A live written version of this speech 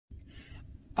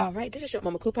All right, this is Short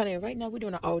Mama Coupon, and right now we're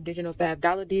doing an all digital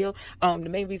 $5 deal. The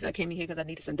main reason I came in here because I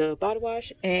needed some Dove body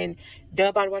wash, and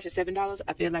Dove body wash is $7.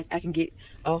 I feel like I can get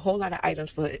a whole lot of items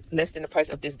for less than the price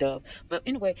of this Dove. But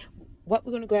anyway, what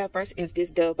we're gonna grab first is this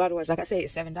Dove body wash. Like I said,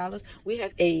 it's $7. We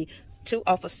have a 2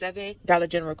 off of $7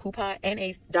 general coupon and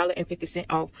a $1.50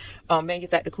 off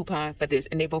manufacturer coupon for this,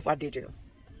 and they both are digital.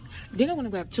 Then I want to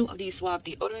grab 2 of these Suave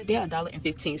deodorants. They are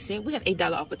 $1.15. We have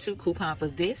 $8 off of 2 coupon for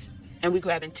this, and we're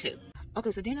grabbing 2.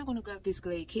 Okay, so then I'm going to grab this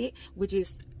Glade kit, which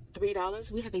is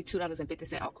 $3. We have a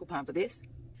 $2.50 off coupon for this.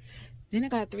 Then I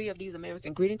got 3 of these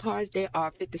American greeting cards. They are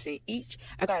 50 cents each.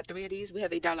 I got 3 of these. We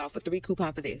have $8 off for 3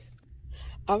 coupon for this.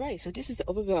 Alright, so this is the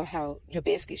overview of how your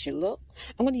basket should look.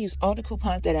 I'm going to use all the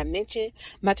coupons that I mentioned.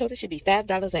 My total should be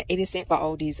 $5.80 for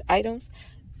all these items.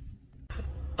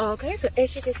 Okay, so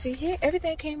as you can see here,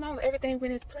 everything came out, everything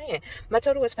went as planned. My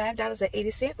total was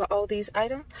 $5.80 for all these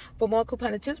items. For more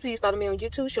coupon tips, please follow me on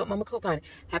YouTube, Short Mama Couponing.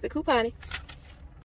 Happy couponing.